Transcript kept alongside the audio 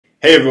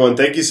Hey everyone,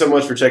 thank you so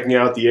much for checking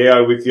out the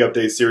AI Weekly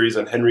Update series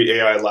on Henry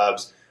AI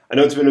Labs. I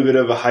know it's been a bit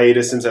of a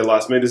hiatus since I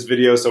last made this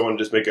video, so I want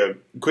to just make a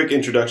quick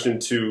introduction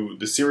to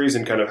the series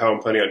and kind of how I'm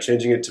planning on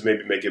changing it to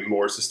maybe make it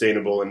more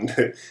sustainable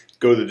and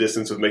go the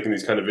distance with making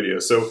these kind of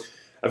videos. So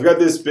I've got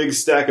this big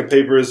stack of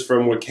papers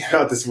from what came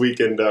out this week,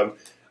 and I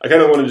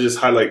kind of want to just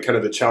highlight kind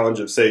of the challenge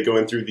of, say,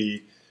 going through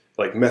the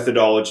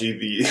methodology,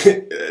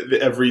 the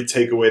every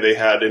takeaway they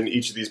had in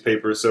each of these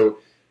papers. So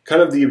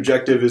kind of the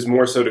objective is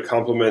more so to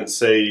complement,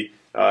 say,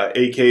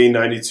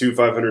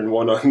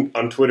 AK92501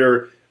 on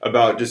Twitter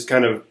about just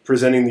kind of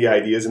presenting the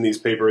ideas in these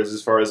papers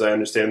as far as I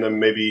understand them,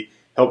 maybe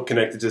help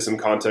connect it to some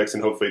context,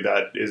 and hopefully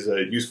that is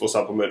a useful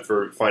supplement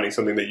for finding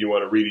something that you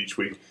want to read each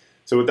week.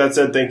 So with that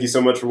said, thank you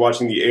so much for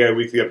watching the AI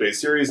Weekly Update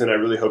series, and I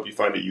really hope you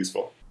find it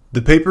useful.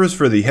 The papers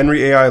for the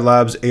Henry AI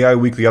Labs AI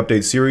Weekly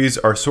Update series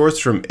are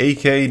sourced from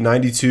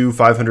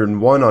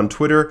AK92501 on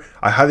Twitter.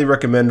 I highly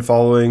recommend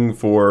following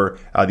for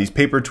these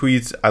paper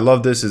tweets. I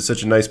love this. It's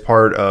such a nice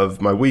part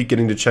of my week,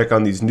 getting to check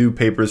on these new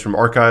papers from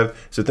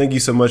archive. So thank you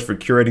so much for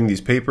curating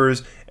these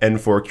papers and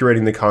for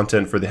curating the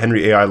content for the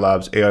Henry AI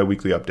Labs AI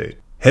Weekly Update.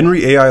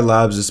 Henry AI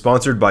Labs is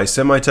sponsored by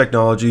Semi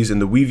Technologies and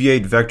the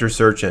Weaviate Vector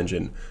Search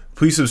Engine.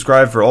 Please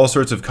subscribe for all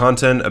sorts of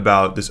content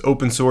about this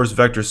open source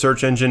vector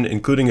search engine,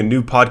 including a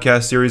new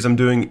podcast series I'm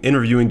doing,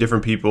 interviewing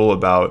different people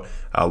about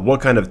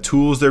what kind of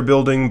tools they're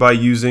building by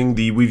using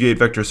the Weaviate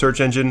Vector Search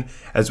Engine,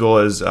 as well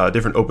as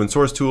different open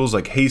source tools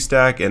like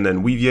Haystack and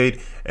then Weaviate,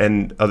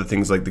 and other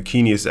things like the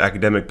Kenius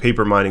academic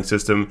paper mining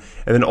system,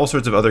 and then all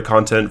sorts of other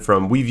content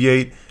from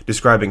Weaviate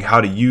describing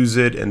how to use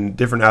it and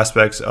different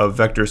aspects of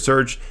vector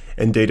search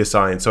and data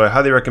science. So I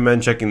highly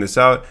recommend checking this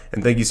out,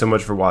 and thank you so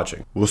much for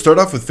watching. We'll start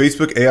off with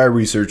Facebook AI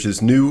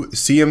Research's new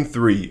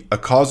CM3, a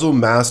causal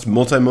masked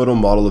multimodal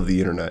model of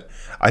the internet.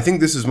 I think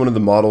this is one of the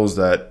models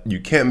that you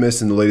can't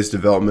miss in the latest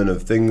development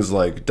of things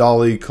like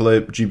DALL-E,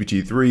 CLIP,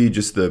 GPT-3,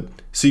 just the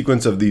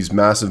sequence of these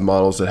massive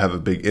models that have a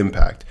big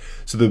impact.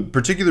 So the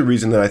particular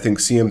reason that I think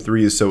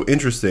CM3 is so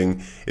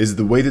interesting is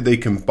the way that they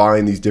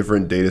combine these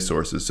different data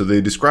sources. So they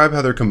describe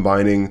how they're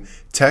combining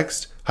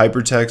text,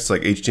 hypertext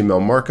like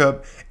HTML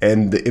markup,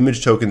 and the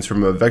image tokens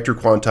from a vector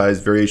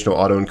quantized variational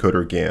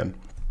autoencoder GAN.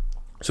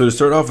 So to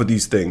start off with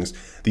these things,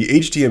 the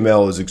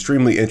HTML is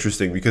extremely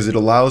interesting because it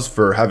allows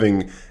for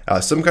having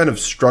some kind of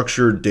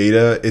structured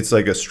data. It's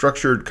like a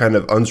structured kind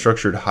of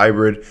unstructured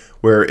hybrid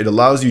where it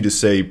allows you to,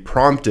 say,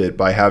 prompt it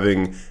by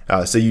having,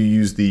 say you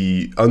use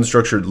the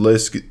unstructured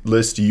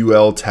list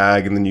UL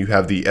tag, and then you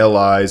have the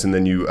LIs, and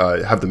then you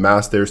have the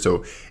mask there.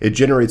 So it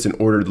generates an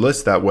ordered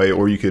list that way,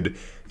 or you could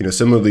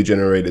similarly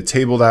generate a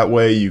table that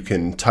way. You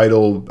can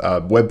title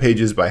web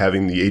pages by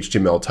having the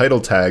HTML title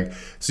tag.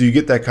 So you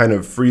get that kind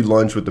of free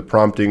lunch with the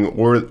prompting,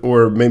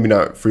 or maybe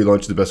not free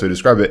lunch is the best way to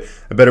describe it.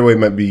 A better way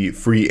might be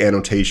free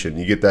annotation.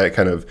 You get that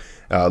kind of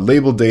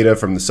labeled data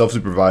from the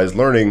self-supervised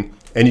learning,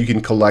 and you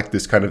can collect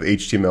this kind of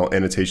HTML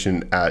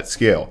annotation at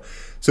scale.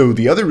 So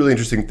the other really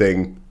interesting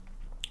thing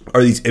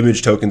are these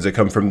image tokens that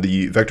come from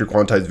the vector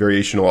quantized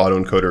variational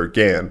autoencoder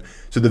GAN.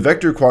 So the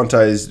vector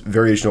quantized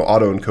variational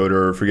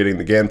autoencoder, forgetting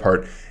the GAN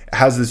part,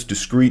 has this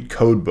discrete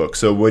code book.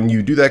 So when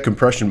you do that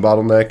compression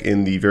bottleneck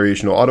in the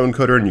variational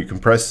autoencoder and you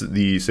compress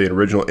the, say, an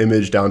original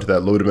image down to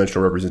that low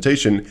dimensional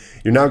representation,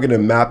 you're now going to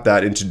map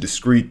that into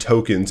discrete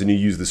tokens, and you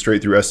use the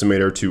straight through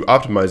estimator to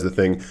optimize the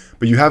thing.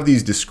 But you have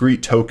these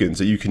discrete tokens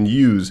that you can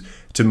use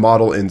to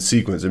model in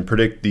sequence and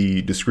predict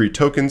the discrete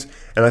tokens.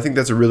 And I think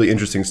that's a really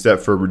interesting step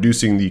for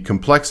reducing the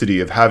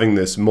complexity of having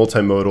this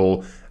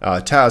multimodal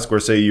task where,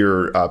 say,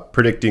 you're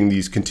predicting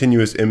these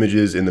continuous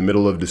images in the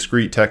middle of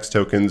discrete text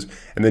tokens,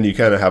 and then you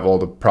kind of have all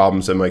the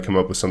problems that might come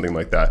up with something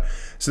like that.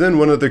 So then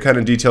one other kind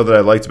of detail that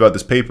I liked about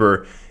this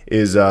paper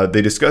is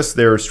they discussed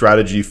their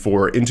strategy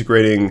for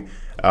integrating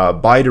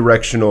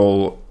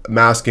bidirectional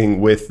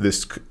masking with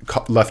this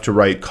left to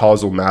right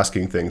causal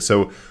masking thing.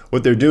 So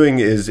what they're doing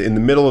is, in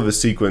the middle of a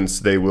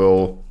sequence, they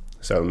will,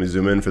 so let me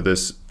zoom in for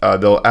this,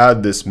 they'll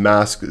add this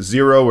mask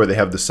 0 where they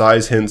have the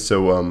size hints.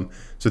 So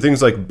so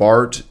things like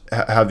BART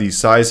have these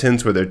size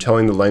hints where they're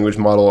telling the language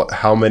model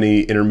how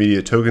many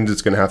intermediate tokens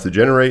it's going to have to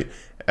generate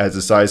as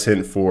a size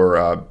hint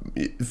for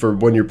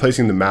when you're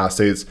placing the mask.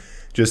 Say it's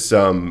just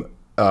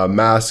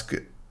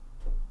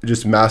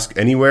mask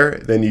anywhere,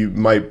 then you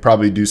might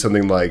probably do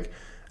something like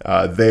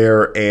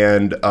there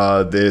and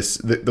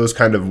those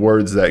kind of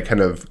words that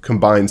kind of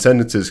combine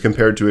sentences,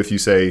 compared to if you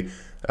say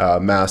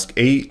mask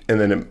 8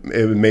 and then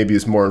it maybe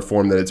is more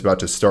informed that it's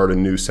about to start a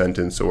new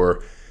sentence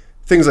or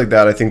things like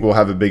that. I think will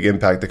have a big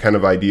impact, the kind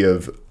of idea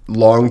of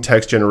long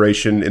text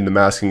generation in the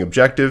masking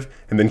objective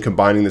and then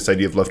combining this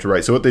idea of left to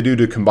right. So what they do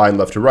to combine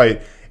left to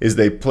right is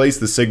they place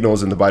the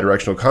signals in the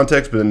bidirectional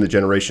context, but then the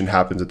generation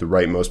happens at the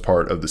rightmost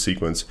part of the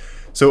sequence.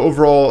 So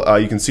overall,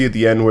 you can see at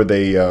the end where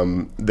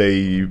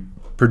they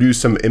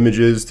produce some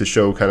images to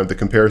show kind of the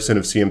comparison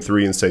of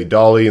CM3 and, say,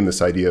 DALL-E, and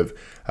this idea of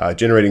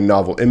generating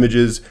novel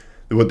images.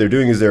 What they're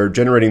doing is they're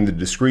generating the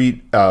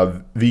discrete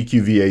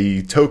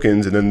VQVAE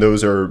tokens, and then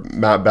those are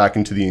mapped back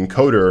into the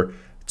encoder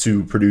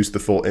to produce the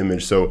full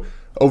image. So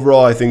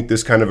overall, I think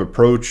this kind of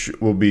approach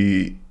will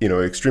be,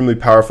 extremely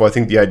powerful. I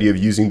think the idea of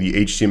using the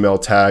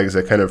HTML tags,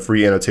 that kind of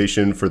free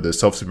annotation for the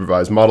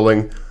self-supervised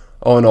modeling,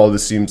 all in all,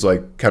 this seems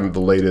like kind of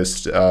the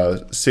latest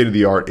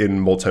state-of-the-art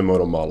in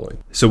multimodal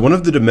modeling. So one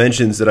of the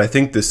dimensions that I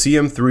think the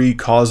CM3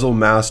 causal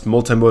masked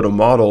multimodal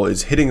model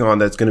is hitting on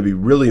that's going to be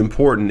really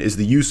important is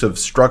the use of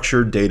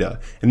structured data.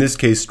 In this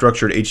case,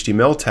 structured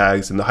HTML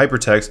tags in the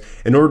hypertext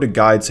in order to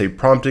guide, say,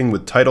 prompting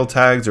with title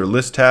tags or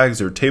list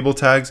tags or table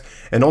tags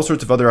and all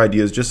sorts of other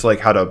ideas, just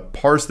like how to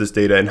parse this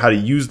data and how to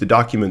use the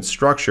document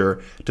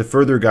structure to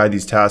further guide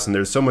these tasks. And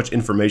there's so much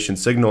information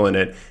signal in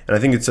it. And I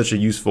think it's such a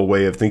useful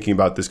way of thinking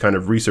about this kind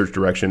of research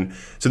direction.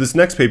 So this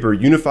next paper,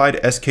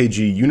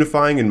 UnifiedSKG,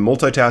 Unifying and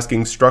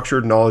Multitasking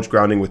Structured Knowledge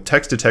Grounding with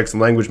Text-to-Text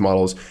Language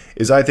Models,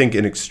 is, I think,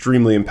 an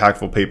extremely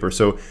impactful paper.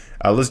 So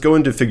let's go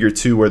into figure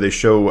 2 where they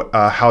show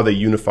how they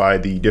unify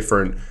the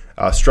different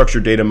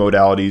structured data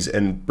modalities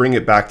and bring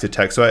it back to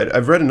text. So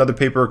I've read another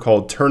paper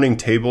called Turning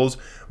Tables,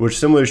 which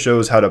similarly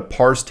shows how to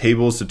parse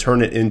tables to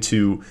turn it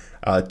into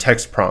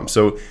text prompts.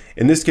 So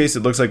in this case, it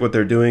looks like what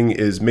they're doing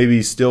is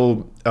maybe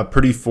still a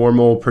pretty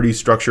formal, pretty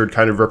structured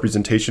kind of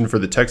representation for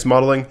the text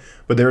modeling,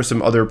 but there are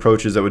some other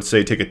approaches that would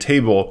say take a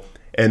table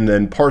and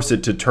then parse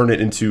it to turn it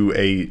into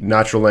a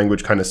natural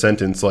language kind of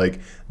sentence, like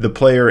the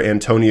player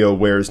Antonio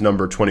wears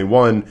number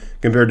 21,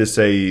 compared to,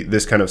 say,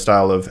 this kind of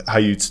style of how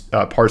you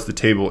parse the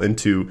table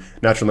into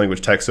natural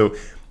language text. So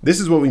this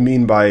is what we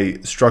mean by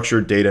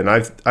structured data, and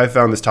I've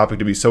found this topic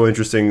to be so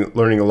interesting,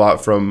 learning a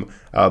lot from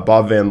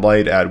Bob Van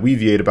Light at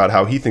Weaviate about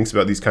how he thinks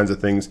about these kinds of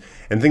things,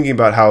 and thinking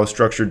about how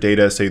structured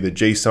data, say the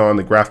JSON,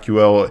 the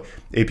GraphQL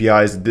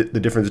APIs, the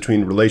difference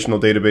between relational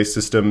database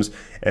systems,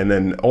 and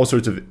then all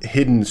sorts of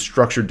hidden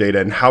structured data,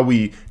 and how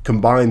we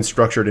combine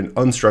structured and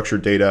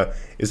unstructured data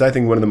is, I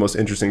think, one of the most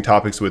interesting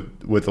topics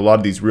with a lot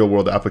of these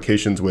real-world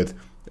applications with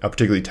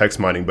particularly text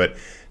mining. But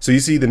so you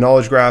see the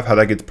knowledge graph, how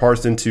that gets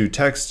parsed into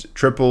text,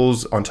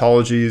 triples,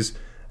 ontologies,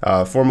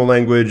 formal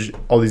language,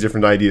 all these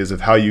different ideas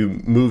of how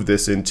you move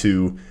this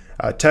into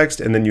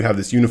text, and then you have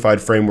this unified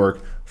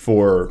framework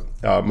for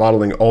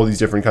modeling all these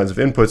different kinds of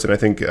inputs. And I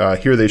think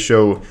here they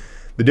show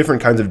the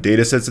different kinds of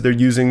data sets that they're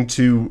using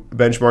to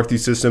benchmark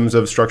these systems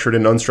of structured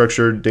and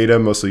unstructured data.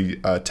 Mostly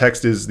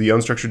text is the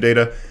unstructured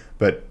data,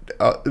 but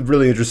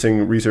really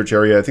interesting research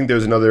area. I think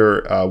there's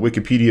another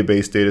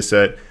Wikipedia-based data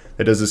set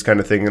that does this kind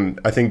of thing, and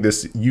I think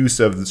this use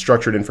of the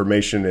structured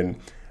information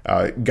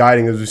and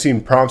guiding, as we've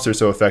seen prompts are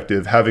so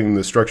effective, having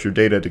the structured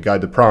data to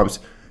guide the prompts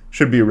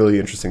should be a really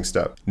interesting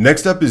step.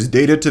 Next up is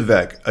Data to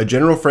Vec, a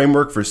general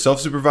framework for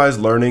self-supervised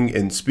learning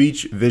in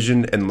speech,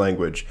 vision, and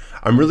language.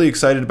 I'm really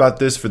excited about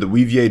this for the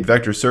Weaviate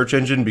vector search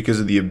engine because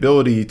of the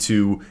ability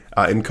to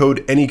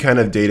encode any kind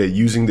of data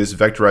using this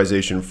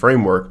vectorization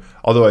framework,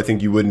 although I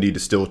think you would need to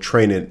still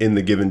train it in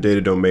the given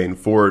data domain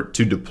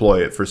to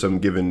deploy it for some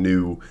given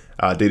new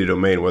data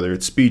domain, whether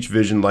it's speech,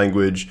 vision,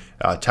 language,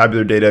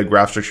 tabular data,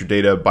 graph structure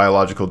data,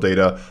 biological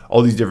data,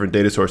 all these different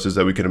data sources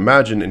that we can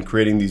imagine, and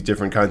creating these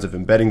different kinds of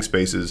embedding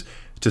spaces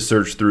to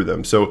search through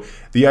them. So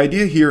the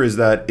idea here is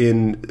that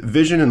in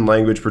vision and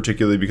language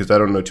particularly, because I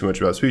don't know too much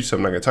about speech, so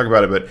I'm not going to talk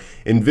about it, but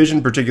in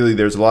vision particularly,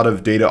 there's a lot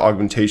of data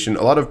augmentation,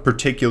 a lot of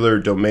particular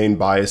domain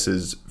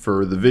biases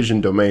for the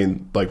vision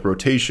domain, like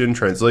rotation,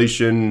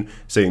 translation,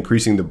 say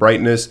increasing the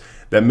brightness,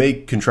 that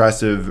make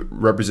contrastive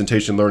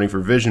representation learning for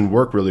vision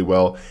work really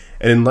well.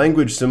 And in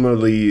language,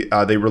 similarly,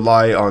 they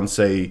rely on,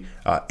 say,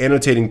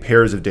 annotating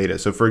pairs of data.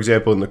 So for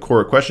example, in the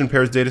core question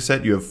pairs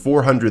dataset, you have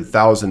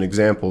 400,000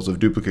 examples of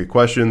duplicate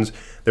questions.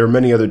 There are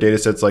many other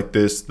datasets like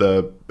this,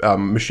 the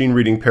machine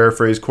reading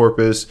paraphrase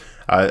corpus.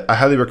 I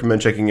highly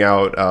recommend checking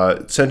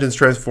out sentence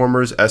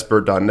transformers,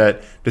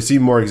 sbert.net, to see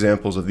more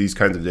examples of these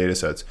kinds of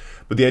datasets.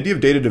 But the idea of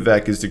Data to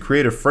Vec is to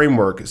create a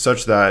framework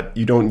such that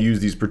you don't use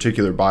these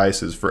particular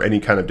biases for any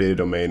kind of data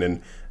domain,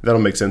 and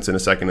that'll make sense in a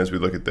second as we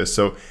look at this.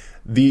 So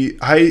the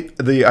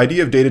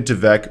idea of Data to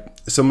Vec,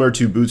 similar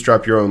to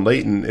Bootstrap Your Own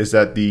Latent, is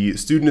that the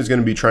student is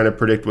going to be trying to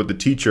predict what the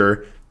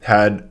teacher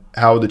had,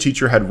 how the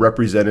teacher had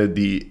represented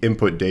the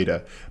input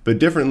data. But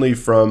differently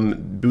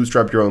from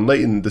Bootstrap Your Own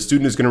Latent, the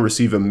student is going to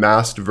receive a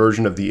masked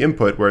version of the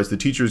input, whereas the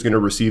teacher is going to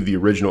receive the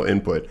original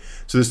input.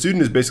 So the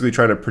student is basically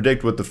trying to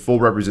predict what the full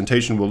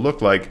representation will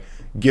look like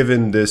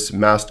given this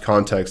masked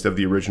context of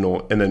the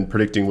original, and then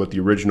predicting what the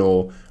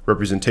original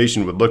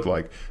representation would look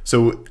like.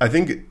 So I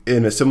think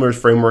in a similar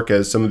framework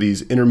as some of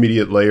these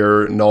intermediate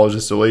layer knowledge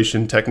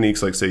distillation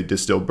techniques, like say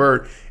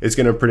DistillBERT, it's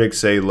going to predict,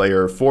 say,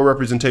 layer 4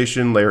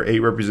 representation, layer 8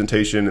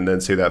 representation, and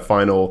then say that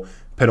final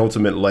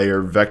penultimate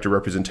layer vector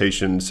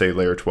representation, say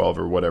layer 12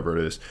 or whatever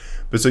it is.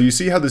 But so you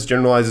see how this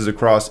generalizes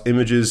across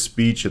images,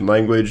 speech, and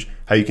language,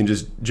 how you can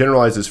just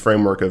generalize this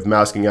framework of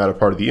masking out a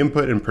part of the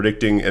input and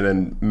predicting and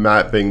then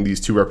mapping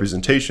these two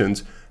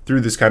representations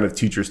through this kind of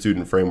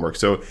teacher-student framework.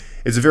 So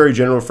it's a very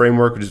general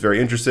framework, which is very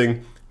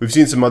interesting. We've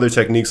seen some other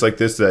techniques like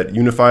this that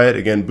unify it.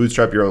 Again,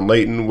 Bootstrap Your Own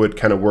Latent would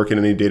kind of work in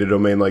any data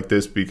domain like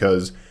this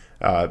because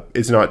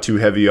it's not too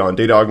heavy on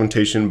data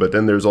augmentation. But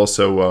then there's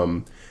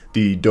also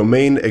the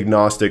domain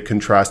agnostic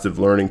contrastive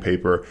learning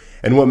paper.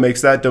 And what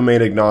makes that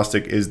domain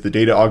agnostic is the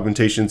data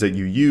augmentations that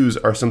you use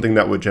are something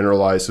that would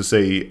generalize. So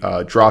say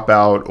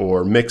dropout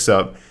or mix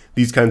up,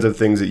 these kinds of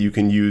things that you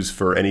can use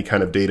for any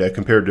kind of data,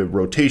 compared to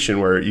rotation,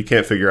 where you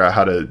can't figure out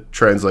how to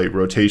translate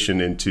rotation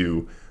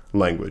into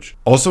language.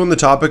 Also on the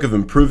topic of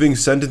improving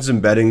sentence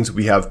embeddings,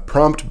 we have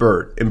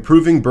PromptBERT,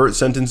 improving BERT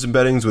sentence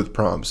embeddings with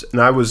prompts.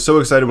 And I was so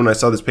excited when I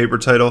saw this paper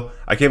title.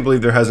 I can't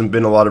believe there hasn't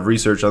been a lot of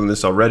research on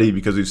this already,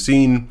 because we've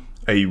seen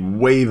a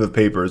wave of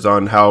papers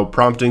on how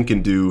prompting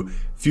can do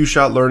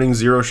few-shot learning,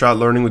 zero-shot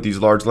learning with these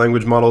large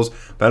language models,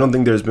 but I don't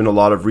think there's been a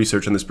lot of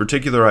research on this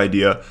particular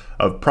idea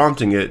of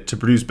prompting it to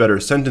produce better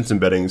sentence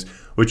embeddings,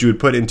 which you would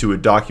put into a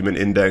document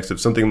index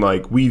of something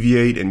like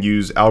Weaviate and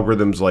use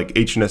algorithms like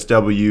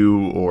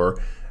HNSW or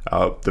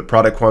the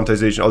product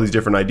quantization, all these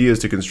different ideas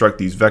to construct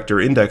these vector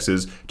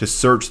indexes to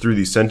search through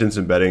these sentence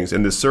embeddings.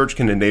 And the search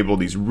can enable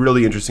these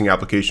really interesting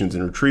applications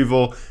in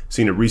retrieval,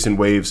 seen a recent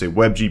wave, say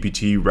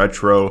WebGPT,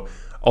 Retro,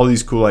 all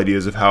these cool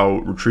ideas of how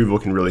retrieval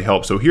can really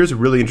help. So here's a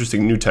really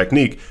interesting new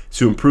technique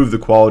to improve the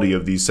quality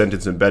of these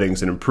sentence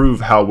embeddings and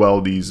improve how well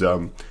these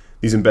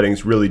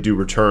embeddings really do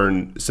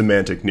return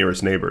semantic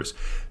nearest neighbors.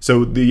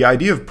 So the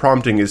idea of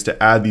prompting is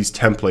to add these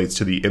templates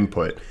to the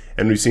input.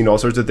 And we've seen all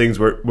sorts of things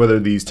whether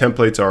these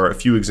templates are a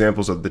few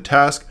examples of the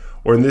task,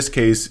 or in this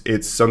case,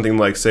 it's something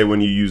like, say, when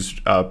you use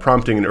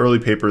prompting in early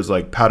papers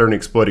like pattern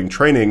exploiting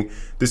training,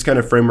 this kind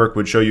of framework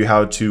would show you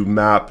how to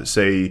map,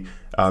 say,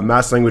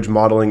 mass language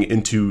modeling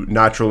into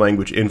natural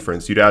language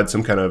inference. You'd add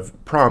some kind of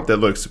prompt that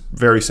looks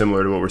very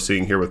similar to what we're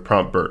seeing here with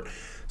PromptBERT.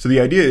 So the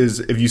idea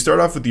is, if you start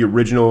off with the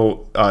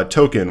original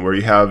token where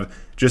you have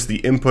just the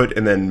input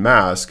and then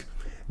mask,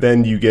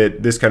 then you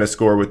get this kind of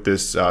score with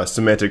this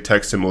semantic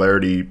text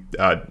similarity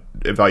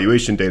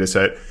evaluation data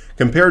set,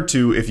 compared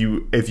to if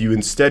you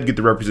instead get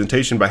the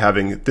representation by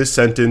having this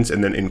sentence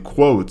and then in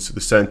quotes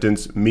the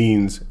sentence,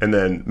 means, and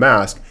then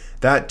mask.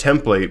 That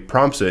template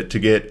prompts it to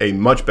get a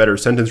much better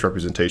sentence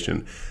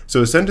representation.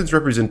 So a sentence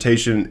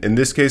representation, in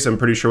this case, I'm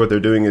pretty sure what they're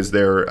doing is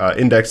they're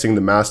indexing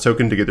the mask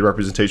token to get the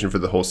representation for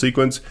the whole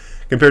sequence,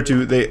 compared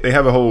to, they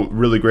have a whole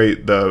really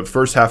great, the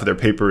first half of their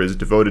paper is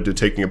devoted to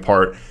taking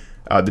apart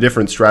the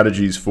different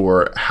strategies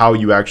for how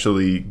you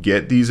actually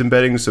get these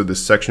embeddings. So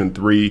this section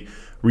 3,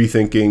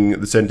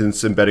 rethinking the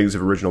sentence embeddings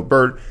of original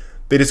BERT,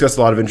 they discuss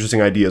a lot of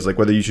interesting ideas, like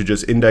whether you should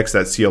just index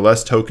that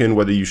CLS token,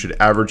 whether you should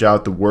average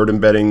out the word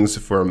embeddings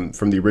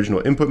from the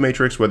original input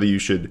matrix, whether you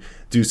should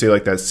do, say,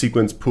 like that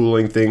sequence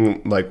pooling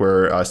thing, like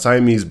where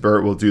Siamese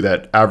BERT will do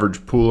that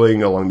average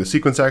pooling along the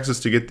sequence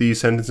axis to get the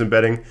sentence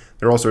embedding.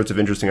 There are all sorts of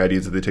interesting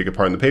ideas that they take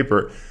apart in the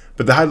paper.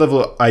 But the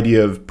high-level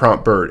idea of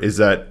PromptBERT is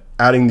that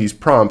adding these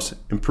prompts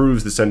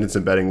improves the sentence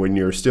embedding when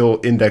you're still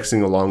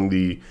indexing along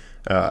the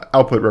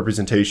output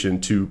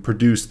representation to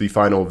produce the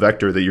final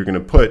vector that you're going to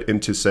put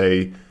into,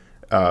 say,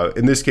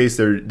 in this case,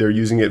 they're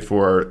using it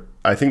for,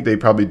 I think they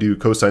probably do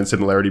cosine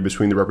similarity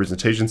between the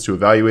representations to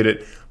evaluate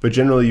it, but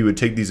generally you would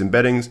take these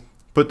embeddings,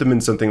 put them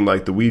in something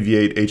like the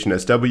Weaviate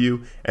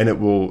HNSW, and it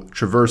will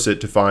traverse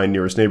it to find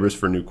nearest neighbors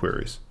for new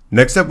queries.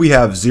 Next up, we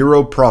have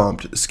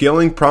ZeroPrompt,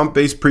 scaling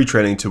prompt-based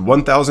pre-training to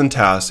 1,000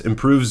 tasks,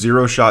 improves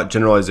zero-shot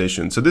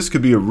generalization. So this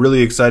could be a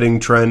really exciting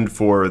trend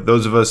for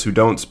those of us who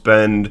don't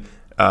spend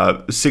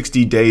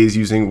 60 days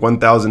using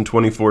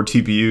 1,024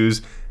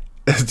 TPUs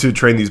to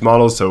train these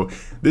models. So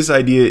this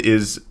idea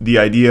is the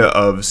idea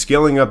of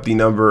scaling up the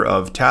number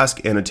of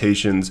task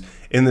annotations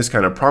in this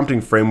kind of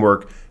prompting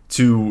framework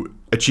to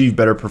achieve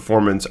better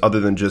performance other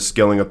than just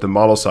scaling up the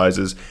model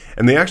sizes.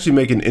 And they actually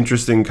make an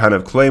interesting kind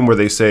of claim where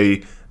they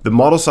say the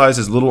model size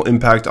has little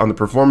impact on the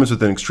performance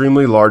with an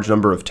extremely large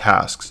number of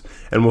tasks.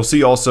 And we'll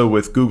see also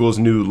with Google's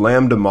new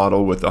LaMDA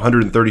model with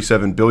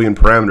 137 billion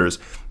parameters,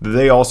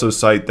 they also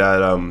cite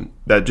that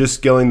that just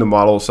scaling the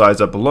model size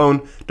up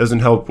alone doesn't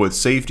help with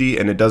safety,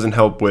 and it doesn't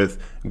help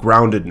with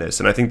groundedness.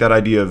 And I think that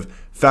idea of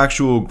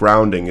factual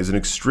grounding is an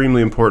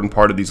extremely important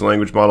part of these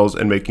language models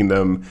and making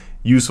them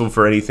useful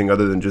for anything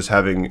other than just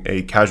having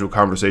a casual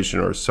conversation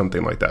or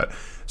something like that.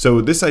 So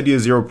this idea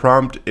of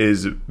ZeroPrompt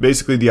is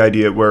basically the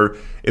idea where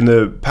in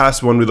the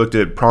past one we looked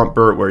at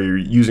PromptBERT, where you're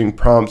using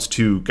prompts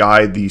to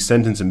guide the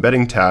sentence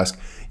embedding task.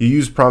 You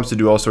use prompts to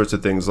do all sorts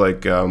of things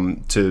like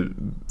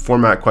to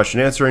format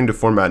question answering, to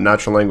format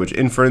natural language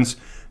inference,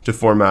 to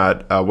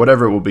format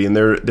whatever it will be. And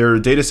there are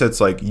data sets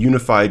like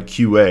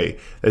UnifiedSKG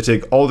that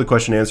take all the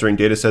question answering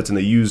data sets and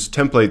they use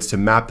templates to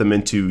map them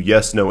into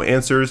yes, no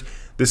answers.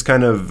 This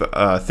kind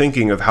of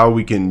thinking of how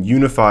we can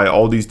unify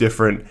all these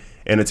different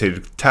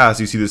annotated tasks.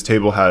 You see this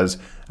table has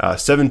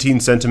 17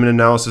 sentiment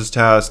analysis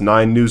tasks,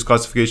 9 news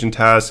classification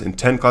tasks,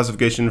 intent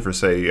classification for,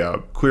 say,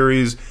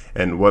 queries,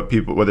 and what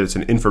people, whether it's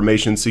an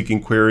information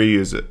seeking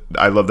query,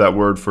 I love that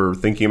word for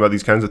thinking about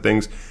these kinds of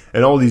things,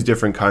 and all these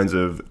different kinds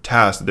of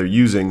tasks that they're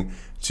using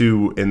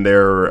to, in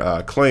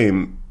their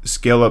claim,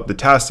 scale up the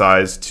task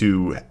size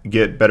to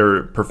get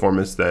better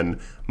performance than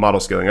model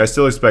scaling. I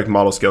still expect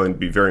model scaling to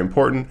be very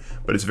important,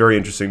 but it's very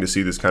interesting to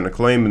see this kind of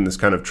claim and this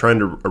kind of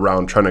trend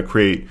around trying to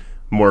create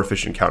more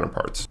efficient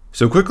counterparts.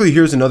 So quickly,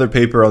 here's another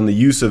paper on the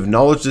use of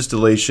knowledge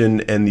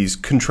distillation and these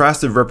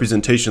contrastive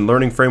representation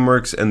learning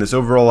frameworks and this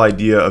overall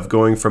idea of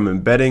going from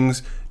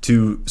embeddings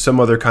to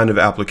some other kind of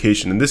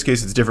application. In this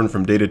case, it's different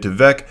from data to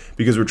vec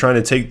because we're trying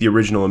to take the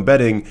original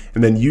embedding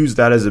and then use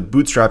that as a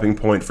bootstrapping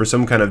point for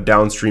some kind of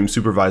downstream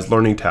supervised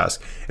learning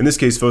task. In this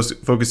case,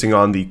 focusing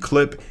on the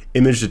CLIP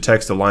image to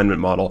text alignment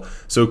model.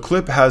 So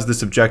CLIP has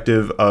this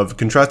objective of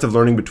contrastive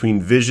learning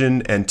between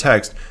vision and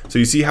text. So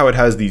you see how it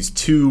has these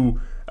two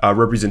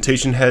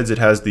representation heads. It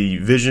has the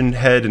vision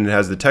head and it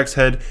has the text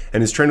head,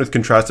 and it's trained with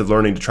contrastive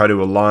learning to try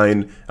to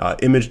align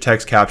image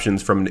text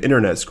captions from an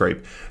internet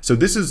scrape. So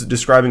this is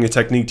describing a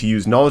technique to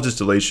use knowledge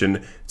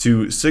distillation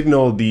to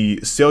signal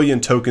the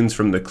salient tokens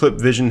from the clip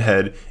vision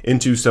head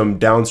into some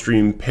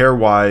downstream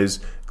pairwise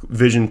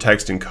vision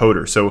text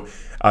encoder. So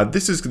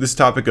this is this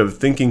topic of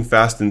thinking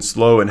fast and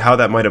slow and how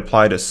that might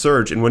apply to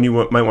search, and when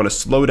you might want to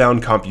slow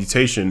down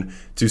computation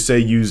to, say,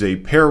 use a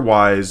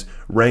pairwise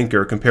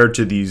ranker compared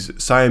to these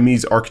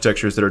Siamese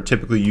architectures that are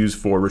typically used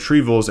for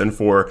retrievals and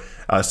for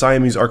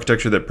Siamese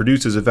architecture that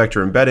produces a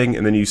vector embedding,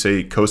 and then you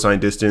say cosine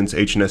distance,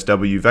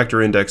 HNSW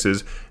vector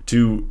indexes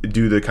to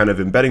do the kind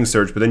of embedding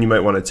search. But then you might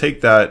want to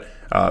take that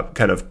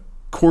kind of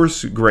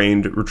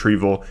coarse-grained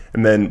retrieval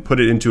and then put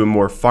it into a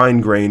more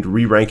fine-grained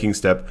re-ranking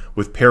step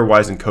with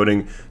pairwise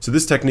encoding. So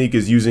this technique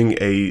is using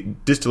a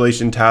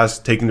distillation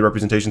task, taking the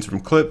representations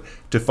from CLIP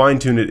to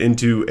fine-tune it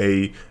into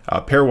a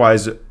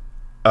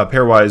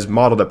pairwise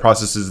model that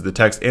processes the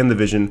text and the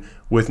vision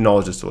with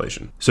knowledge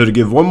distillation. So to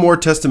give one more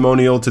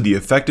testimonial to the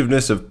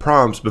effectiveness of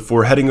prompts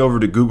before heading over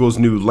to Google's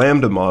new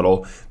LaMDA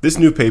model, this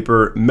new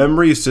paper,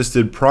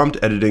 Memory-Assisted Prompt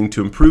Editing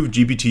to Improve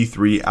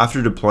GPT-3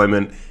 After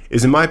Deployment,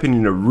 is in my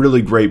opinion a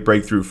really great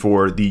breakthrough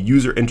for the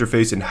user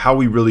interface and how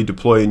we really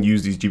deploy and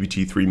use these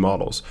GPT-3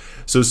 models.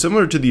 So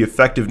similar to the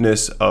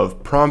effectiveness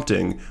of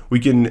prompting, we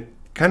can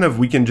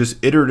just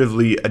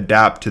iteratively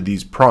adapt to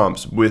these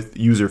prompts with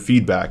user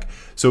feedback.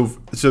 So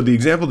the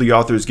example the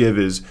authors give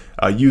is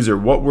user,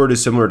 what word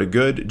is similar to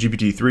good?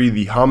 GPT-3,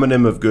 the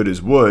homonym of good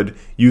is wood.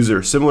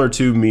 User, similar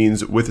to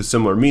means with a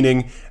similar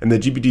meaning, and the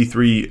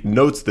GPT-3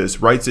 notes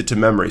this, writes it to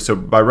memory. So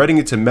by writing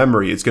it to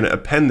memory, it's going to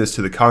append this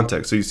to the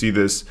context. So you see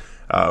this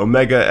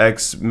omega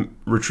x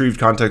retrieved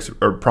context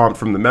or prompt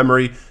from the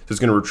memory. So it's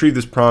going to retrieve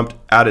this prompt,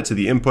 add it to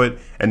the input,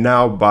 and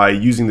now by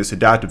using this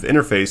adaptive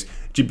interface,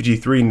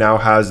 GPT-3 now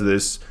has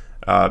this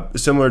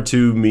similar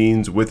to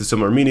means with a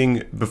similar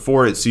meaning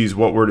before it sees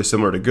what word is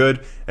similar to good,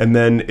 and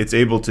then it's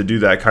able to do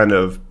that kind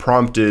of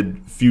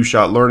prompted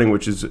few-shot learning,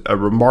 which is a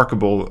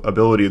remarkable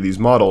ability of these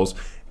models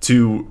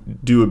to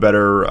do a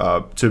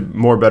better, to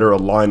more better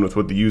align with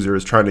what the user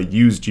is trying to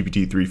use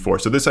GPT-3 for.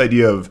 So this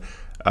idea of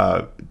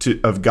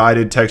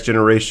guided text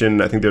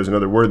generation, I think there's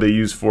another word they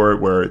use for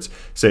it, where it's,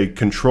 say,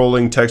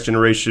 controlling text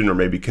generation or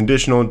maybe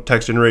conditional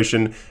text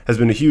generation, has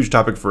been a huge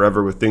topic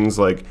forever with things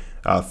like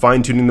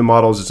fine-tuning the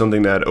models is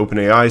something that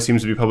OpenAI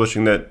seems to be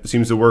publishing that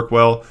seems to work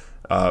well.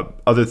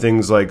 Other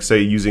things like,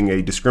 say, using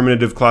a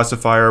discriminative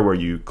classifier where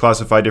you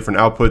classify different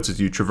outputs as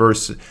you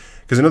traverse.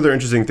 Because another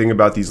interesting thing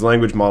about these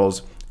language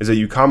models is that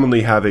you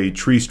commonly have a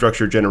tree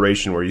structure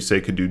generation where you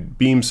say could do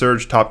beam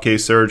search, top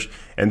case search,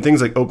 and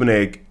things like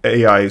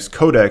OpenAI's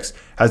Codex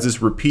has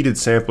this repeated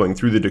sampling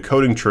through the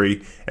decoding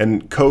tree,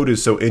 and code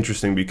is so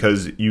interesting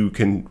because you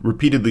can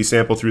repeatedly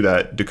sample through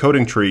that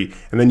decoding tree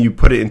and then you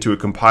put it into a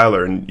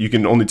compiler, and you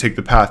can only take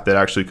the path that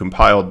actually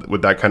compiled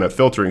with that kind of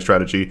filtering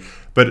strategy.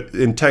 But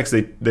in text,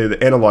 the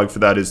analog for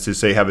that is to,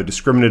 say, have a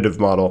discriminative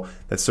model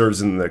that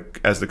serves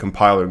as the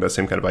compiler, and that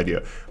same kind of idea.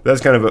 But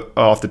that's kind of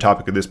off the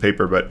topic of this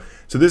paper. But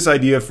so this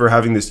idea for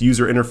having this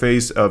user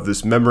interface of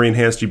this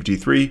memory-enhanced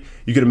GPT-3,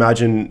 you could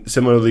imagine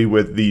similarly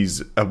with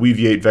these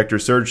Weaviate vector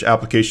search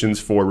applications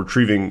for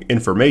retrieving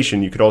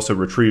information. You could also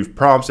retrieve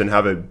prompts and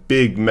have a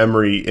big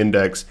memory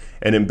index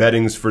and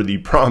embeddings for the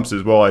prompts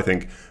as well, I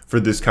think, for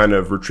this kind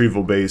of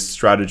retrieval-based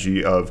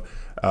strategy of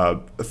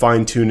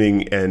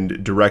fine-tuning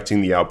and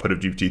directing the output of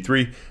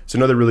GPT-3. It's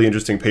another really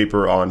interesting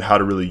paper on how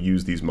to really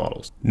use these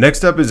models.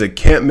 Next up is a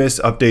can't-miss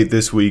update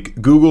this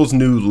week, Google's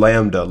new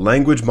LaMDA,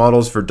 Language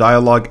Models for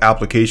Dialogue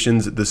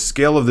Applications. The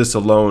scale of this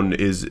alone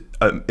is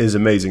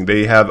amazing.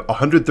 They have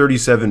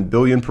 137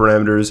 billion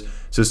parameters,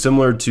 so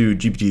similar to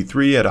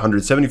GPT-3 at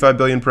 175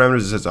 billion parameters,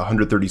 this has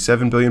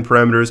 137 billion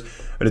parameters,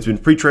 and it's been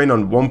pre-trained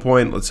on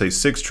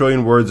 1.6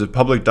 trillion words of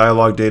public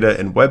dialogue data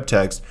and web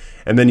text.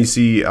 And then you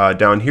see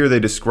down here they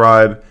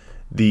describe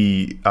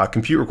the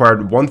compute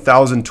required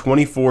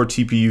 1,024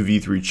 TPU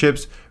v3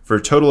 chips for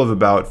a total of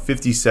about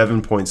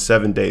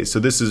 57.7 days. So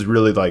this is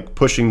really like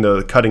pushing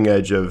the cutting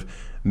edge of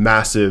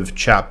massive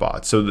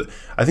chatbots. So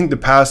I think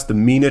the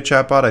Mina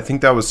chatbot, I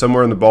think that was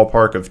somewhere in the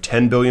ballpark of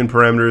 10 billion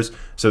parameters.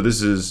 So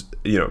this is,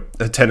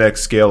 a 10x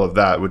scale of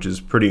that, which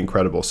is pretty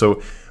incredible.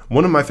 So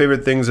One of my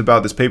favorite things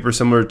about this paper,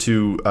 similar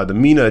to the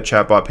Mina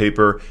chatbot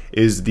paper,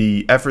 is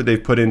the effort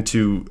they've put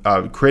into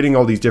creating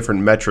all these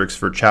different metrics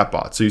for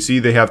chatbots. So you see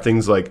they have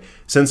things like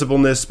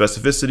sensibleness,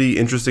 specificity,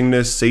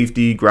 interestingness,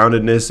 safety,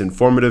 groundedness,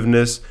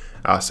 informativeness,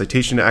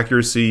 citation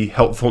accuracy,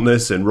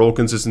 helpfulness, and role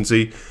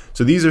consistency.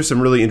 So these are some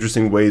really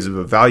interesting ways of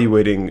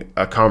evaluating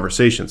a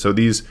conversation. So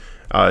these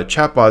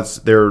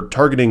chatbots, they're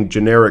targeting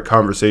generic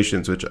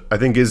conversations, which I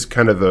think is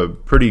kind of a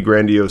pretty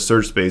grandiose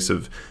search space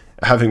of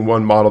having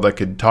one model that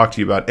could talk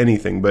to you about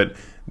anything. But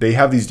they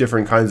have these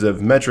different kinds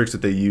of metrics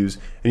that they use.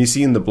 And you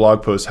see in the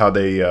blog post how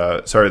they,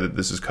 sorry that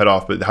this is cut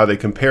off, but how they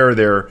compare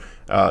their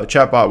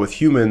chatbot with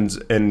humans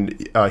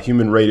and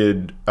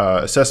human-rated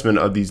assessment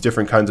of these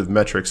different kinds of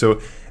metrics. So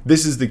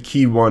this is the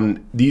key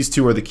one. These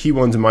two are the key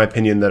ones, in my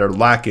opinion, that are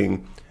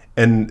lacking.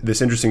 And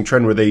this interesting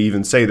trend where they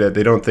even say that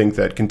they don't think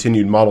that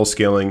continued model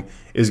scaling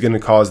is going to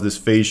cause this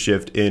phase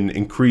shift in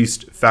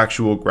increased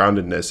factual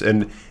groundedness.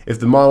 And if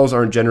the models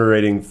aren't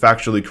generating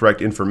factually correct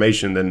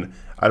information, then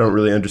I don't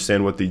really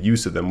understand what the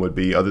use of them would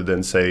be, other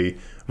than, say,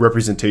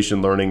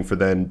 representation learning for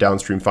then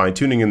downstream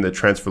fine-tuning and the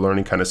transfer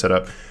learning kind of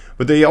setup.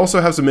 But they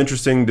also have some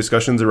interesting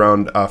discussions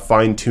around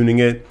fine-tuning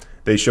it.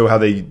 They show how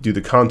they do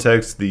the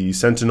context, the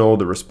sentinel,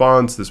 the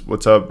response, this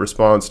what's up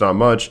response, not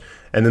much.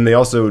 And then they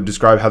also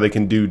describe how they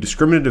can do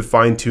discriminative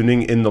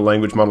fine-tuning in the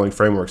language modeling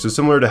framework. So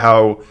similar to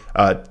how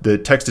the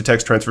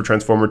text-to-text transfer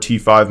transformer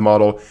T5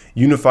 model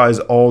unifies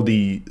all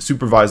the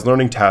supervised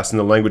learning tasks in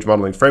the language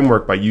modeling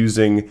framework by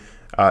using,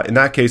 in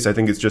that case, I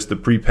think it's just the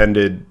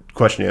prepended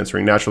question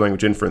answering, natural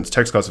language inference,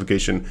 text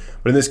classification.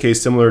 But in this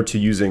case, similar to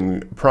using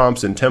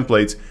prompts and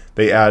templates,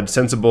 they add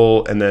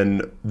sensible and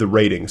then the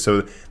rating.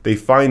 So they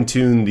fine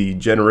tune the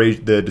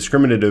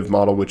discriminative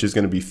model, which is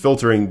going to be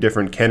filtering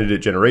different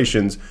candidate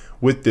generations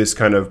with this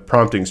kind of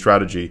prompting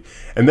strategy.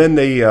 And then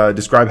they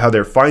describe how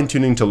they're fine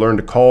tuning to learn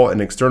to call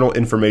an external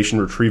information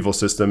retrieval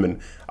system.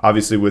 And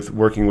obviously with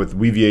working with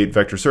Weaviate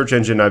vector search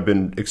engine, I've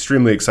been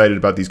extremely excited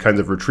about these kinds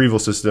of retrieval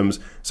systems.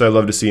 So I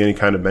love to see any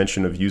kind of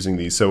mention of using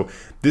these. So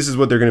this is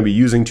what they're going to be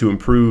using to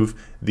improve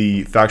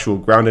the factual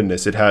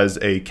groundedness. It has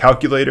a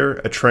calculator,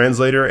 a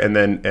translator, and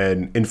then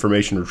an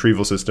information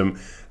retrieval system.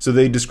 So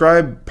they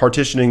describe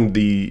partitioning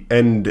the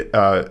end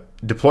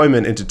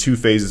deployment into two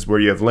phases, where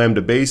you have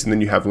LaMDA base and then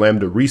you have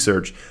LaMDA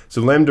research.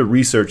 So LaMDA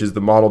research is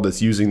the model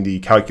that's using the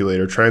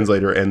calculator,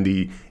 translator, and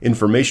the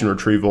information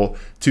retrieval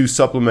to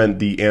supplement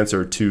the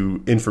answer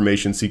to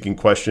information seeking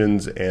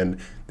questions. And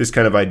this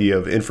kind of idea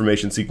of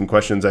information seeking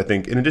questions, I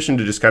think, in addition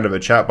to just kind of a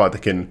chatbot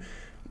that can,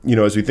 you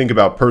know, as we think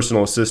about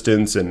personal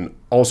assistance and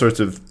all sorts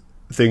of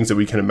things that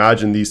we can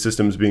imagine these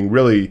systems being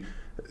really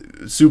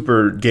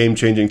super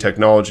game-changing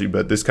technology,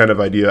 but this kind of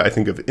idea, I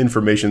think, of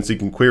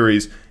information-seeking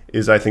queries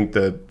is, I think,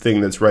 the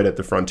thing that's right at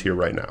the frontier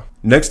right now.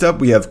 Next up,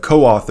 we have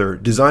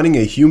CoAuthor, designing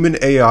a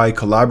human-AI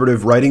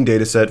collaborative writing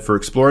dataset for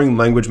exploring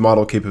language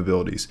model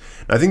capabilities.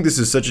 And I think this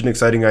is such an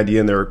exciting idea,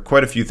 and there are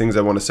quite a few things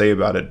I want to say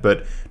about it.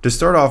 But to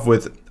start off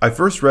with, I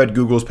first read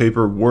Google's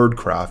paper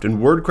WordCraft, and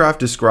WordCraft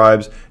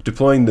describes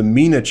deploying the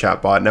Mina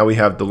chatbot, now we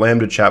have the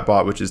LaMDA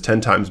chatbot, which is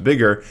 10 times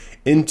bigger,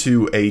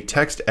 into a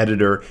text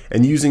editor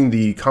and using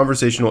the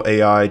conversational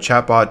AI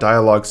chatbot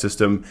dialogue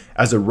system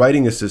as a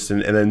writing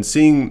assistant, and then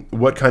seeing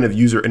what kind of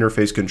user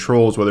interface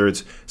controls, whether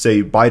it's,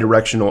 say,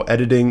 bidirectional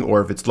editing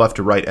or if it's left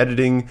to right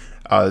editing,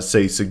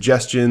 say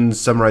suggestions,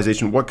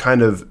 summarization, what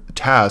kind of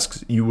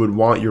tasks you would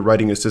want your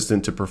writing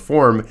assistant to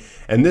perform.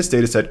 And this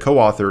dataset,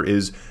 CoAuthor,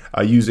 is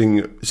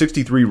using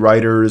 63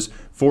 writers,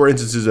 4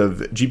 instances of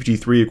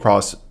GPT-3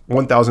 across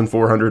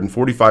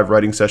 1,445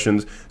 writing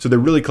sessions. So they're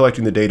really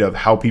collecting the data of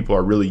how people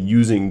are really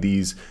using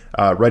these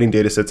writing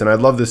data sets. And I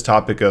love this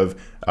topic of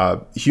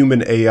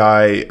human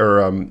AI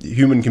or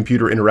human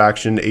computer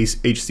interaction,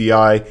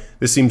 HCI.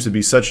 This seems to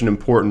be such an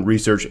important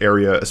research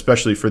area,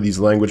 especially for these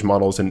language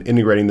models and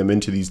integrating them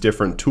into these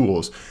different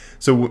tools.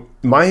 So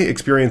my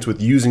experience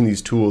with using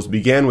these tools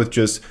began with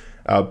just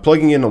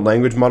plugging in a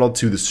language model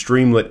to the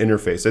Streamlit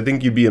interface. I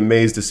think you'd be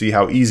amazed to see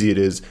how easy it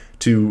is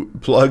to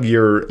plug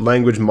your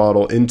language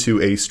model into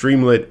a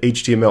Streamlit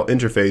HTML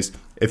interface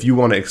if you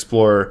want to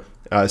explore,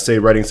 say,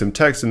 writing some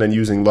text and then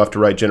using left to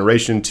right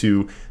generation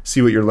to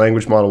see what your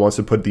language model wants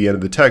to put at the end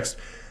of the text.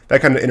 That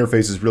kind of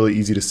interface is really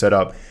easy to set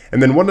up.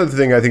 And then one other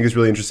thing I think is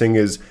really interesting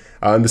is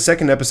in the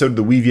second episode of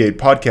the Weaviate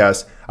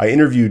podcast, I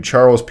interviewed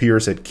Charles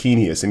Pierce at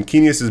Kenius. And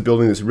Kenius is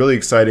building this really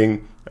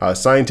exciting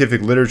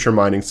scientific literature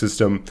mining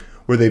system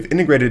where they've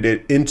integrated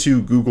it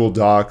into Google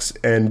Docs.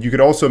 And you could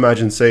also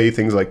imagine, say,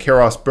 things like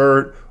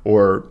PromptBERT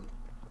or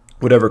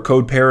whatever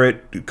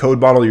CodeParrot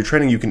code model you're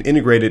training, you can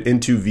integrate it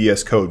into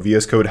VS Code.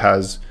 VS Code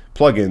has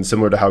plugins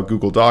similar to how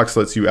Google Docs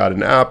lets you add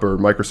an app, or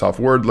Microsoft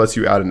Word lets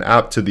you add an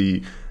app to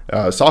the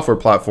software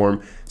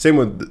platform. Same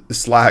with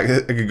Slack.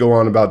 I could go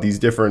on about these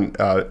different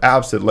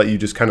apps that let you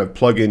just kind of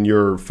plug in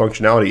your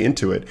functionality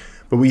into it.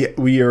 But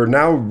we are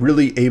now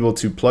really able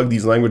to plug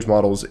these language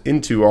models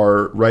into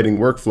our writing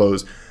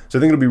workflows. So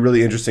I think it'll be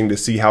really interesting to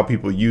see how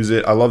people use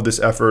it. I love this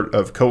effort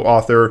of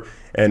CoAuthor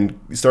and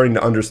starting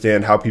to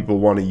understand how people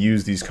want to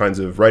use these kinds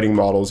of writing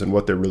models and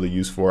what they're really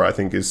used for. I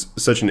think is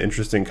such an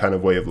interesting kind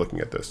of way of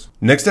looking at this.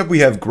 Next up, we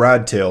have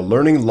GradTail,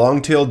 learning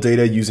long-tail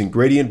data using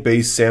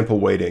gradient-based sample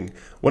weighting.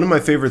 One of my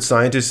favorite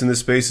scientists in this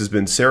space has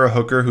been Sarah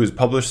Hooker, who has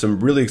published some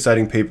really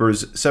exciting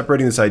papers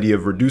separating this idea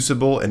of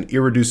reducible and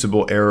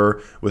irreducible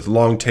error with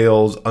long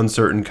tails,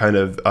 uncertain kind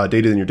of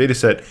data in your data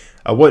set.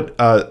 What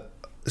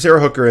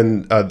Sarah Hooker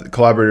and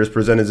collaborators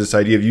present is this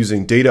idea of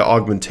using data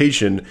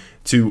augmentation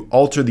to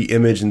alter the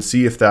image and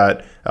see if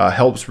that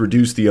helps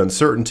reduce the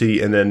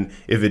uncertainty. And then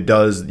if it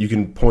does, you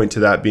can point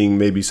to that being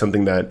maybe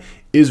something that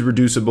is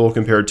reducible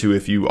compared to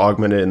if you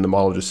augment it and the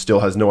model just still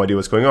has no idea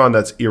what's going on,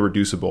 that's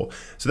irreducible.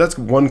 So that's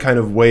one kind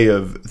of way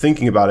of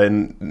thinking about it.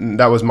 And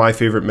that was my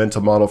favorite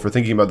mental model for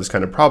thinking about this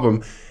kind of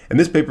problem. And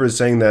this paper is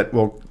saying that,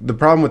 well, the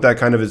problem with that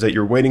kind of is that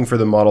you're waiting for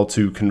the model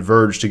to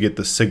converge to get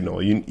the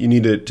signal. You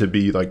need it to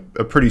be like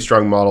a pretty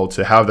strong model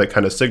to have that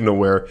kind of signal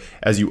where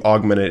as you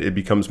augment it, it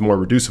becomes more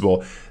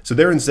reducible. So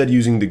they're instead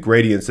using the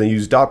gradients. They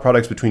use dot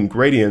products between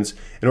gradients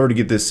in order to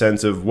get this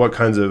sense of what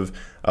kinds of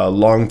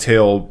long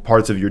tail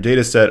parts of your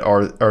data set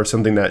are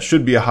something that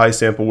should be a high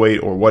sample weight,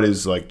 or what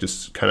is like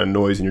just kind of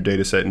noise in your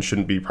data set and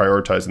shouldn't be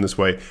prioritized in this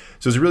way.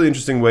 So it's a really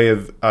interesting way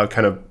of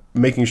kind of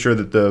making sure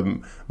that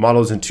the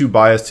model isn't too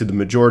biased to the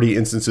majority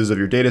instances of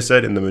your data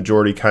set and the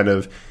majority kind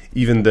of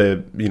even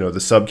the the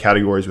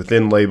subcategories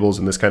within labels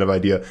and this kind of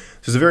idea.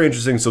 So it's a very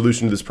interesting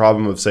solution to this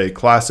problem of, say,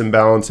 class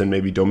imbalance and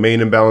maybe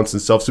domain imbalance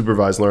and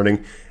self-supervised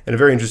learning, and a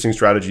very interesting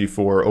strategy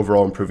for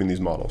overall improving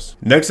these models.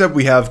 Next up,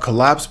 we have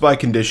collapse by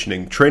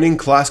conditioning, training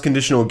class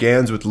conditional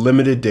GANs with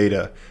limited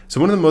data. So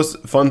one of the most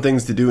fun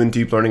things to do in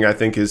deep learning, I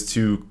think, is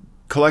to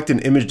collect an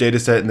image data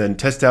set and then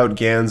test out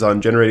GANs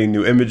on generating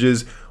new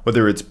images,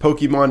 whether it's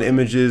Pokemon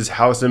images,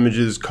 house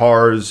images,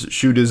 cars,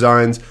 shoe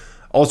designs,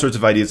 all sorts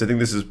of ideas. I think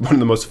this is one of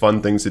the most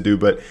fun things to do.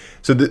 But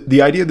so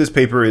the idea of this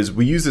paper is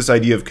we use this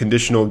idea of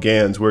conditional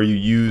GANs where you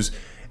use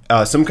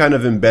some kind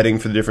of embedding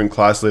for the different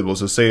class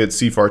labels. So say it's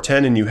CFAR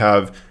 10 and you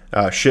have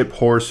ship,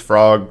 horse,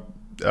 frog,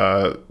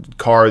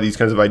 car, these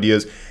kinds of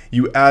ideas.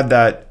 You add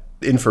that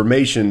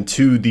information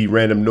to the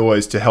random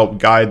noise to help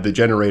guide the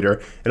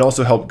generator and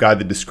also help guide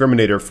the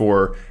discriminator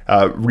for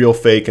real,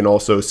 fake, and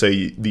also,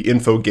 say, the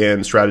info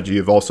GAN strategy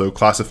of also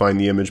classifying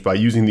the image by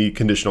using the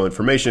conditional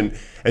information.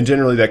 And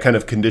generally that kind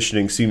of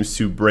conditioning seems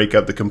to break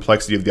up the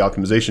complexity of the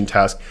optimization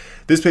task.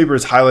 This paper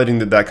is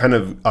highlighting that kind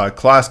of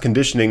class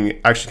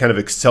conditioning actually kind of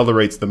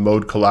accelerates the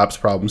mode collapse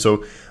problem.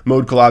 So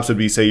mode collapse would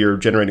be, say, you're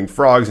generating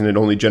frogs and it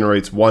only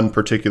generates one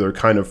particular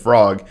kind of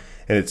frog,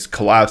 and it's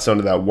collapsed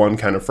onto that one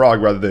kind of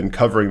frog rather than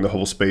covering the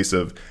whole space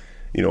of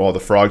all the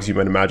frogs you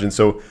might imagine.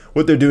 So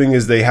what they're doing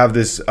is they have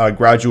this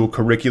gradual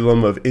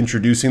curriculum of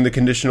introducing the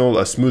conditional,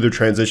 a smoother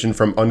transition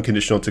from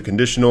unconditional to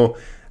conditional.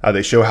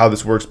 They show how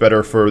this works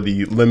better for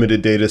the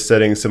limited data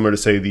setting, similar to,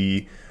 say,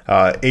 the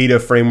ADA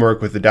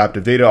framework with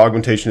adaptive data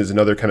augmentation is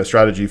another kind of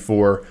strategy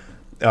for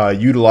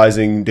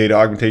utilizing data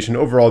augmentation.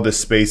 Overall, this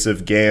space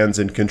of GANs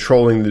and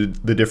controlling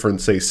the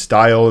different, say,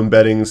 style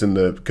embeddings and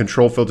the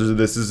control filters of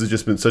this has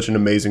just been such an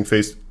amazing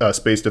space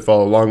to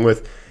follow along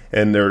with.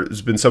 And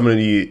there's been so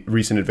many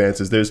recent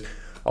advances. There's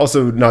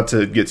also, not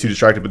to get too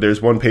distracted, but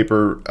there's one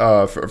paper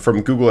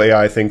from Google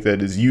AI, I think,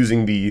 that is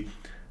using the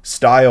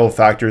style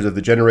factors of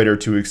the generator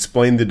to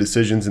explain the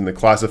decisions in the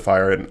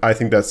classifier. And I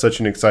think that's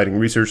such an exciting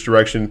research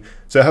direction.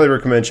 So I highly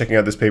recommend checking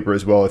out this paper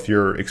as well if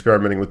you're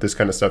experimenting with this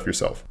kind of stuff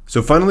yourself.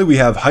 So finally, we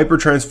have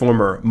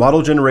HyperTransformer,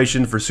 model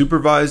generation for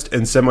supervised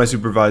and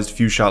semi-supervised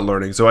few-shot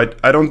learning. So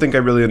I don't think I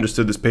really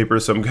understood this paper,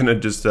 so I'm going to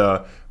just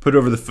put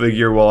over the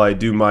figure while I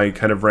do my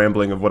kind of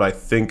rambling of what I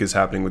think is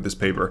happening with this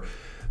paper.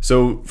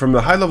 So from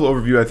the high-level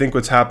overview, I think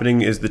what's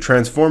happening is the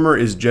transformer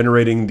is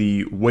generating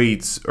the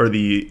weights or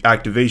the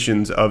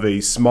activations of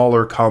a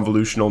smaller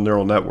convolutional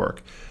neural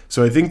network.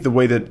 So I think the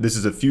way that this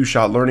is a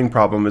few-shot learning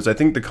problem is I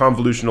think the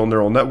convolutional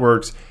neural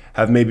networks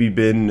have maybe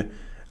been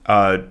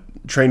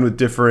trained with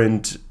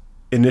different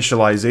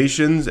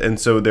initializations,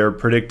 and so they're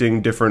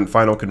predicting different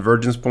final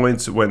convergence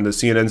points when the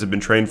CNNs have been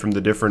trained from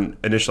the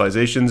different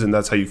initializations, and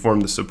that's how you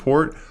form the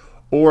support.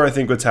 Or I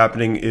think what's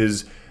happening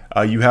is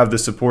you have the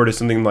support as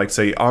something like,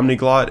 say,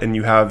 omniglot, and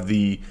you have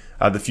the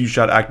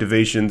few-shot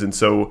activations, and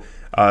so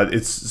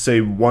it's, say,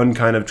 one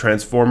kind of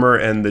transformer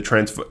and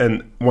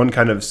one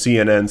kind of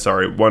CNN,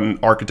 sorry, one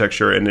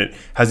architecture, and it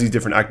has these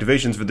different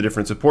activations for the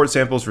different support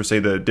samples for, say,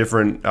 the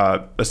different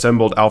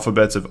assembled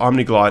alphabets of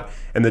omniglot,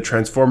 and the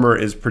transformer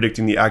is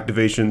predicting the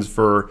activations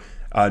for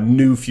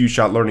new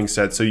few-shot learning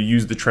sets. So you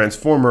use the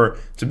transformer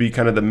to be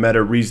kind of the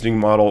meta reasoning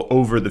model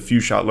over the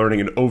few-shot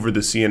learning and over the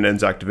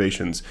CNN's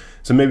activations.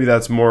 So maybe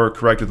that's more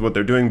correct with what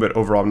they're doing, but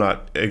overall I'm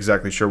not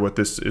exactly sure what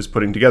this is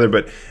putting together.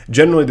 But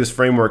generally this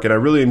framework, and I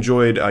really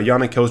enjoyed,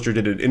 Yannick Kilster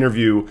did an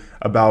interview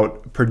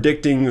about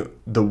predicting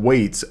the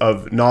weights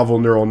of novel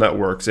neural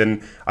networks.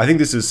 And I think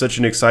this is such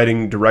an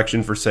exciting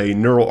direction for, say,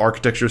 neural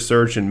architecture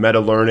search and meta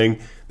learning.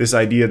 This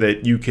idea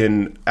that you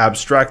can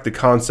abstract the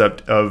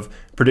concept of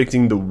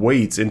predicting the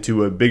weights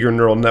into a bigger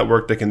neural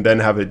network that can then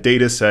have a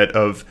data set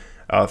of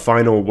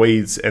final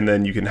weights, and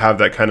then you can have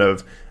that kind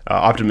of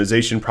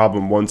optimization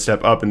problem one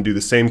step up and do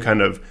the same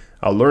kind of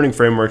learning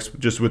frameworks,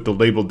 just with the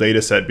labeled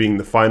data set being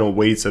the final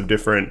weights of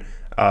different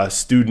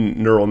student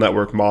neural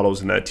network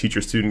models, and that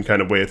teacher-student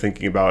kind of way of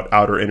thinking about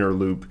outer inner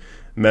loop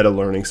meta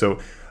learning. So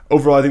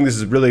overall, I think this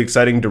is a really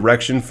exciting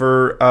direction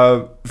for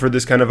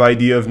this kind of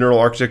idea of neural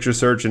architecture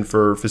search and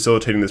for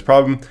facilitating this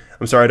problem.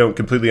 I'm sorry I don't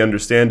completely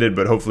understand it,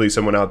 but hopefully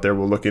someone out there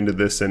will look into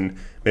this and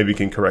maybe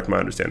can correct my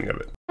understanding of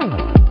it.